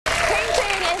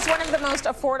one of the most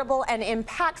affordable and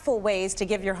impactful ways to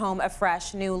give your home a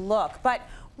fresh new look. But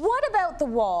what about the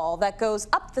wall that goes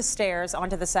up the stairs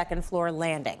onto the second floor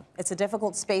landing? It's a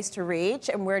difficult space to reach,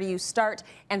 and where do you start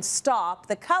and stop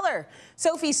the color?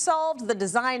 Sophie solved the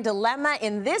design dilemma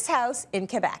in this house in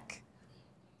Quebec.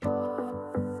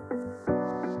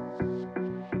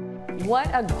 What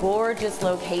a gorgeous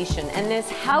location, and this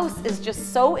house is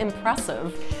just so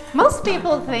impressive. Most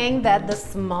people think that the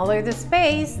smaller the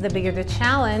space, the bigger the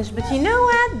challenge, but you know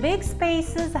what? Big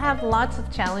spaces have lots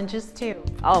of challenges too.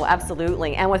 Oh,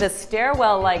 absolutely. And with a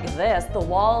stairwell like this, the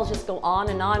walls just go on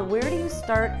and on. Where do you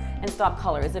start and stop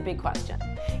color is a big question.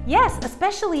 Yes,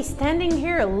 especially standing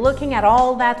here looking at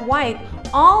all that white,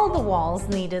 all the walls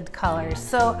needed color.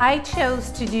 So I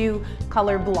chose to do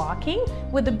color blocking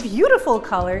with a beautiful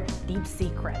color, Deep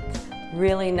Secret.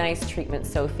 Really nice treatment,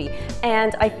 Sophie.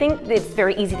 And I think it's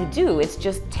very easy to do. It's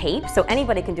just tape, so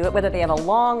anybody can do it, whether they have a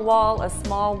long wall, a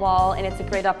small wall, and it's a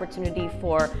great opportunity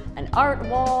for an art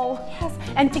wall. Yes,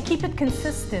 and to keep it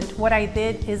consistent, what I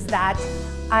did is that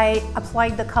I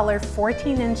applied the color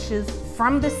 14 inches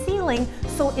from the ceiling,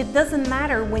 so it doesn't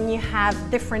matter when you have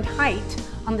different height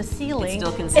on the ceiling. It's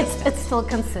still consistent. It's still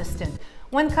consistent.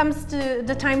 When it comes to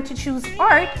the time to choose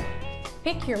art,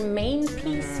 pick your main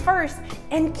piece first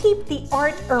and keep the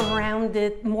art around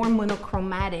it more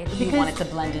monochromatic. You want it to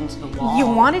blend into the wall. You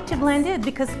want it to blend in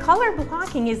because color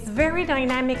blocking is very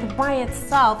dynamic by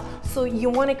itself, so you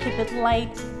want to keep it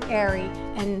light, airy,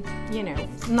 and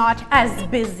not as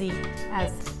busy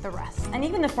as the rest. And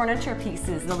even the furniture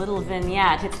pieces, the little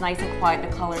vignette, it's nice and quiet,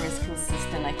 the color is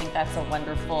consistent. I think that's a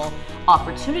wonderful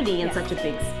opportunity in such a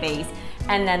big space.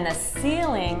 And then the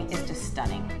ceiling is just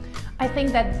stunning. I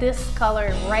think that this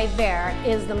color right there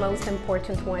is the most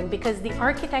important one because the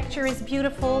architecture is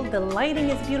beautiful, the lighting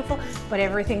is beautiful, but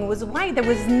everything was white. There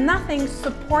was nothing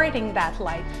supporting that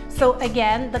light. So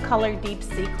again, the color Deep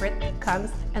Secret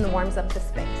comes and warms up the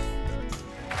space.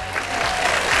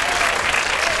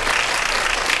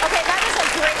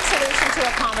 To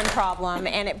a common problem,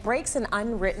 and it breaks an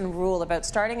unwritten rule about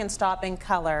starting and stopping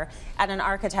color at an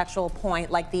architectural point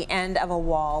like the end of a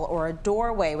wall or a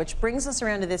doorway, which brings us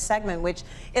around to this segment, which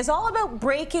is all about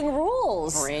breaking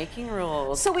rules. Breaking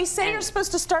rules. So we say you're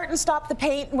supposed to start and stop the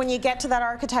paint when you get to that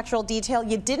architectural detail.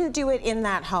 You didn't do it in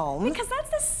that home. Because that's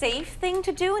the safe thing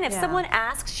to do, and if someone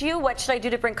asks you, what should I do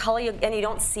to bring color, and you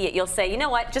don't see it, you'll say, you know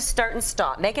what, just start and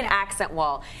stop. Make an accent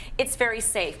wall. It's very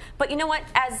safe. But you know what,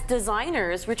 as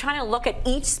designers, we're trying to look at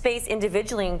each space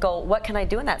individually and go, what can I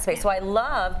do in that space? So I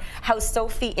love how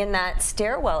Sophie in that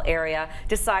stairwell area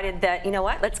decided that, you know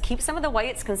what, let's keep some of the white,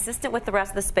 it's consistent with the rest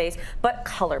of the space, but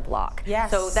color block. Yes.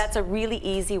 So that's a really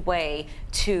easy way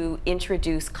to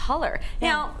introduce color.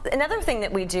 Now, another thing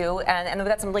that we do, and we've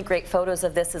got some really great photos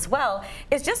of this as well,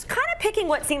 is just kind of picking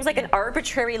what seems like an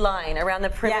arbitrary line around the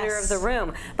perimeter of the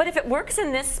room. But if it works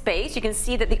in this space, you can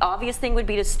see that the obvious thing would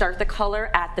be to start the color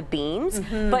at the beams,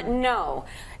 but no.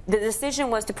 The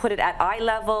decision was to put it at eye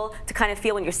level, to kind of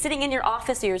feel when you're sitting in your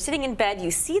office or you're sitting in bed,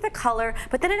 you see the color,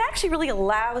 but then it actually really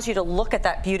allows you to look at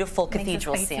that beautiful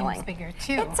cathedral ceiling. Bigger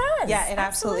too. It does. Yeah, it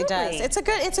absolutely does. It's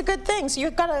a good thing. So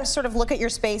you've got to sort of look at your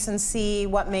space and see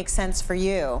what makes sense for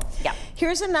you. Yeah.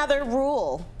 Here's another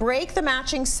rule: break the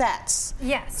matching sets.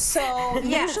 Yes. So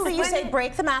usually you say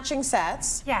break the matching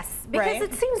sets. Yes, because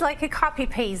it seems like a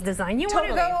copy-paste design. You want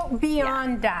to go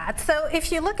beyond that. So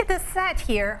if you look at the set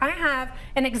here, I have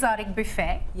an exotic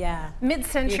buffet,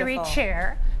 mid-century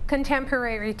chair,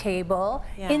 contemporary table,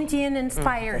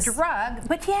 Indian-inspired rug,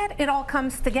 but yet it all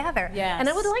comes together. And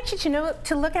I would like you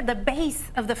to look at the base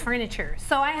of the furniture.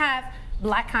 So I have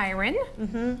black iron,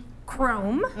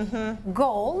 chrome,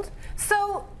 gold.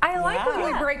 So I like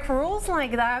when we break rules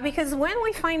like that because when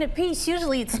we find a piece,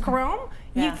 usually it's chrome.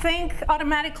 You think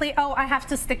automatically, oh, I have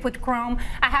to stick with chrome.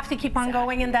 I have to keep on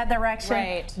going in that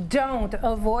direction. Don't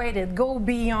avoid it. Go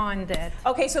beyond it.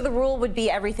 Okay, so the rule would be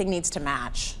everything needs to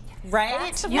match.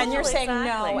 Right? And you're saying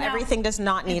no, everything does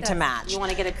not need to match. You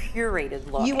want to get a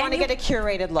curated look. You want to get a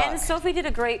curated look. And Sophie did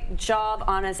a great job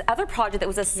on his other project that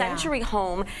was a century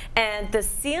home, and the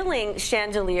ceiling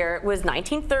chandelier was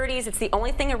 1930s. It's the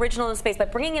only thing original in the space,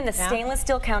 but bringing in the stainless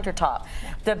steel countertop,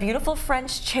 the beautiful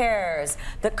French chairs,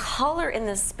 the color in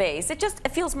this space,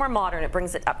 it feels more modern. It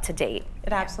brings it up to date.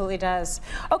 It absolutely does.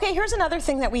 Okay, here's another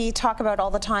thing that we talk about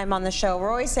all the time on the show. We're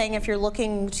always saying if you're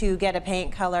looking to get a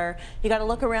paint color, you got to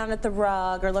look around at the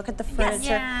rug or look at the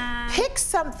furniture. Pick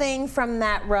something from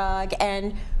that rug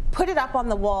and put it up on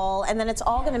the wall, and then it's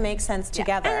all going to make sense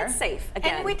together. And it's safe.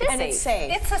 Again, and we did it's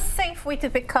safe. It's a safe way to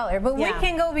pick color, but we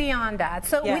can go beyond that.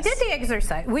 So we did the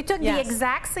exercise. We took the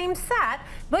exact same set,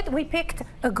 but we picked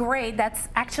a gray that's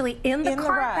actually in the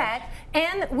carpet,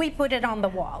 and we put it on the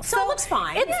wall. So it looks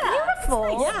fine. It's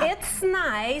beautiful. It's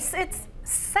nice. It's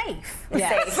safe.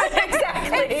 Yes.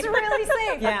 Exactly. It's really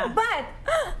safe. But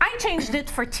I changed it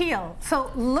for teal.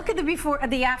 So look at the before,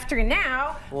 the after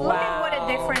now. Wow. Look at what a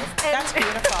difference. That's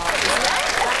beautiful.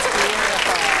 That's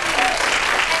beautiful.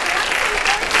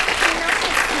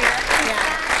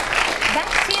 That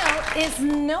teal is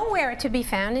nowhere to be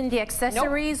found in the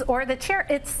accessories or the chair.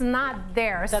 It's not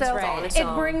there. That's so right.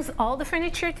 it brings all the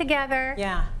furniture together.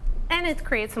 Yeah. And it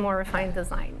creates a more refined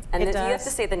design. And then you have to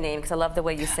say the name, because I love the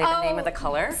way you say the name of the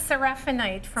color.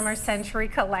 Seraphinite from our Century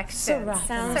collection.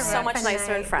 Sounds so much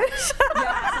nicer in French. Yes,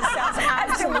 it sounds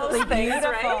absolutely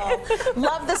beautiful. Right?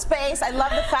 Love the space. I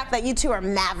love the fact that you two are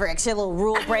mavericks, you little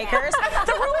rule breakers.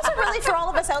 The rules are really for all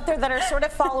of us out there that are sort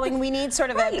of following. We need sort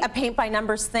of a paint by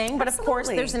numbers thing, but of course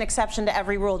there's an exception to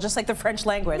every rule, just like the French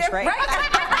language, right?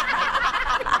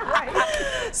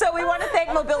 So we want to thank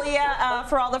Mobilia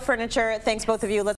for all the furniture. Thanks both of you.